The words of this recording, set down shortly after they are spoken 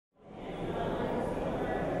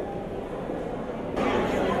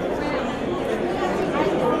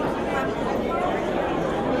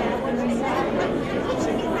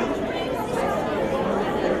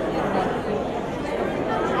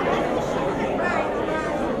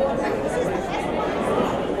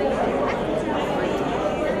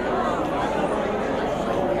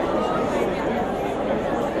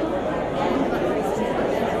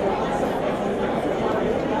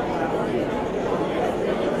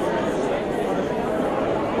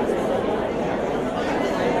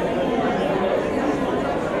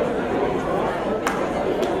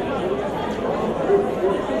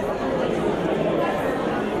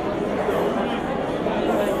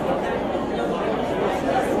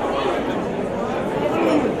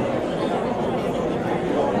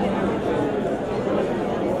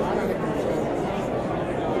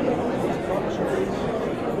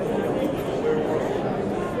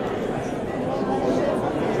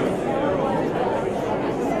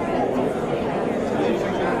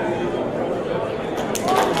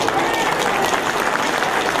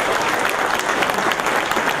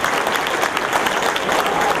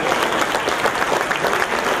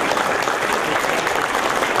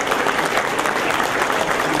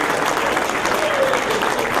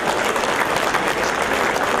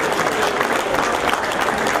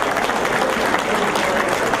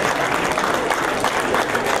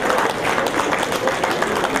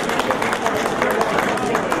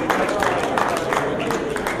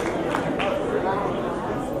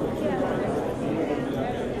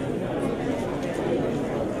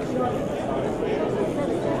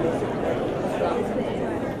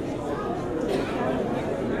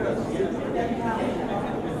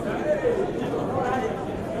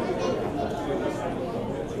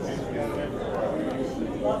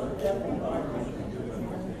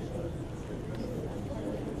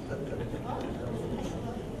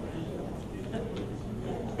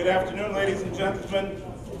Good afternoon, ladies and gentlemen.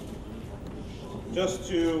 Just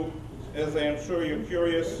to, as I am sure you're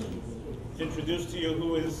curious, introduce to you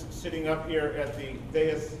who is sitting up here at the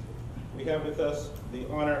dais. We have with us the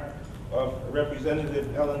honor of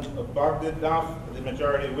Representative Ellen Bogdanoff, the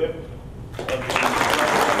Majority Whip of the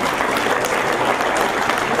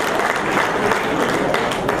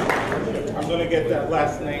I'm going to get that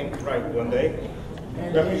last name right one day.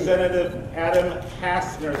 Representative Adam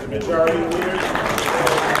Hassner, the Majority Leader.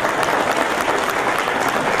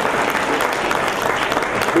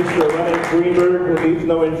 Mr. Leonard Greenberg, who needs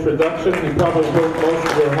no introduction, he probably heard most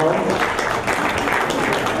of their homes.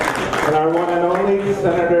 And our one and only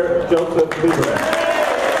Senator Joseph Lieberman.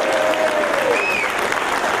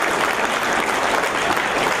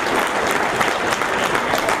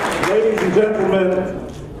 Ladies and gentlemen,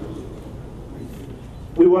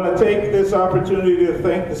 we want to take this opportunity to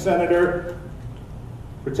thank the Senator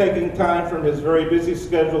for taking time from his very busy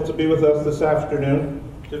schedule to be with us this afternoon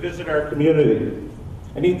to visit our community.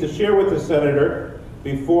 I need to share with the Senator,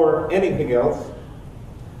 before anything else,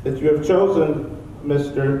 that you have chosen,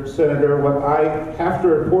 Mr. Senator, what I have to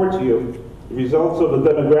report to you, the results of a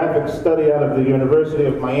demographic study out of the University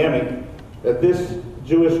of Miami, that this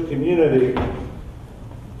Jewish community,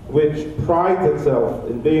 which prides itself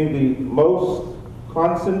in being the most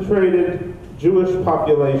concentrated Jewish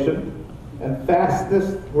population and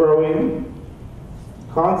fastest growing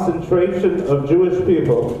concentration of Jewish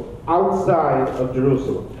people outside of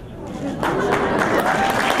Jerusalem.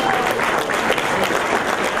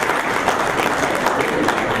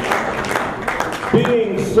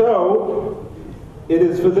 Being so, it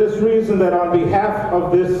is for this reason that on behalf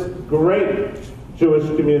of this great Jewish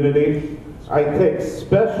community, I take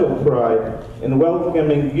special pride in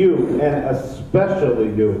welcoming you, and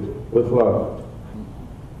especially you, with love.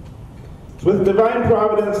 It's with divine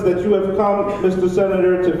providence that you have come, Mr.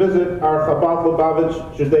 Senator, to visit our Chabad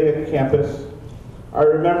Lubavitch Judaic campus. I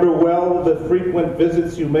remember well the frequent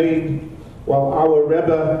visits you made while our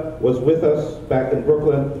Rebbe was with us back in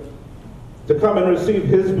Brooklyn, to come and receive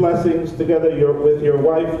his blessings together with your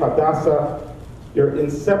wife, Hadassah, your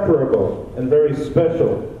inseparable and very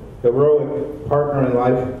special, heroic partner in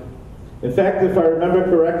life. In fact, if I remember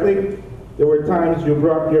correctly, there were times you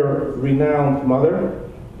brought your renowned mother,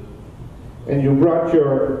 and you brought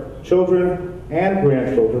your children and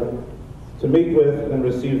grandchildren to meet with and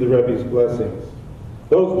receive the Rebbe's blessings.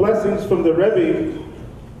 Those blessings from the Rebbe,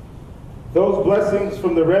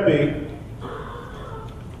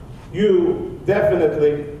 you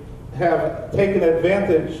definitely have taken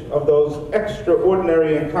advantage of those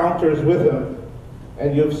extraordinary encounters with him,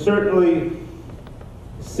 and you've certainly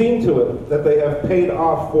seen to it that they have paid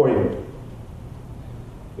off for you.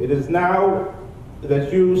 It is now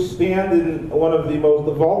that you stand in one of the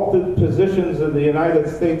most vaulted positions in the United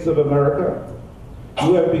States of America.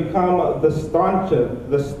 You have become the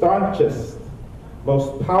staunchest,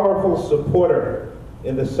 most powerful supporter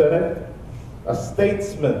in the Senate, a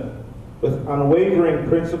statesman with unwavering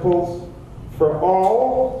principles for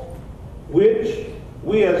all which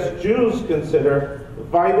we as Jews consider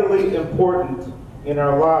vitally important in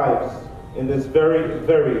our lives in this very,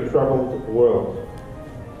 very troubled world.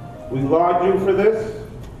 We laud you for this,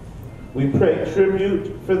 we pay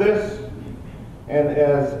tribute for this, and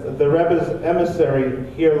as the Rebbe's emissary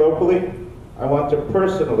here locally, I want to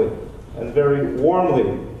personally and very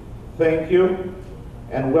warmly thank you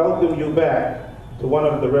and welcome you back to one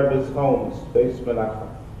of the Rebbe's homes, Beis Menachem.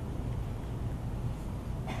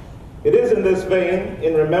 It is in this vein,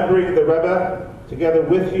 in remembering the Rebbe, together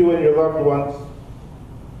with you and your loved ones,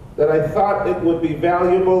 that I thought it would be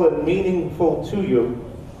valuable and meaningful to you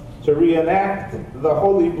to reenact the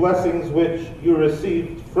holy blessings which you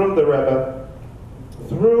received from the Rebbe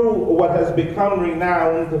through what has become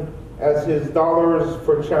renowned as his dollars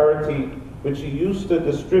for charity, which he used to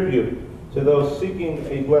distribute to those seeking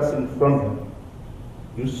a blessing from him.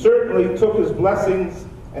 You certainly took his blessings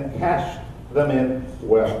and cashed them in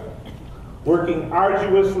well, working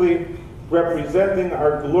arduously, representing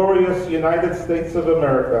our glorious United States of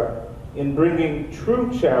America in bringing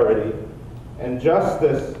true charity and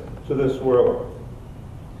justice to this world.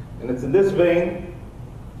 And it's in this vein,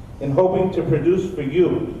 in hoping to produce for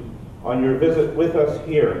you, on your visit with us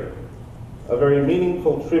here, a very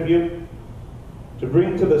meaningful tribute to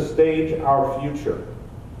bring to the stage our future,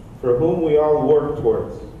 for whom we all work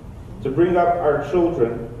towards, to bring up our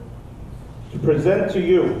children, to present to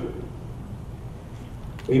you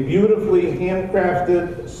a beautifully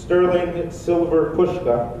handcrafted sterling silver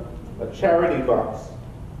pushka, a charity box,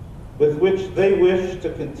 with which they wish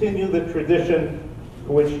to continue the tradition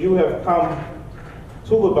for which you have come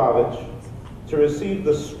to Lubavitch to receive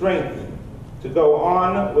the strength to go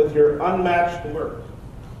on with your unmatched work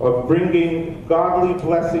of bringing godly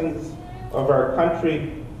blessings of our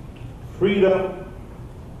country, freedom,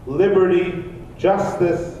 liberty,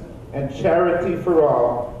 justice, and charity for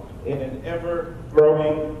all in an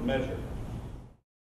ever-growing measure.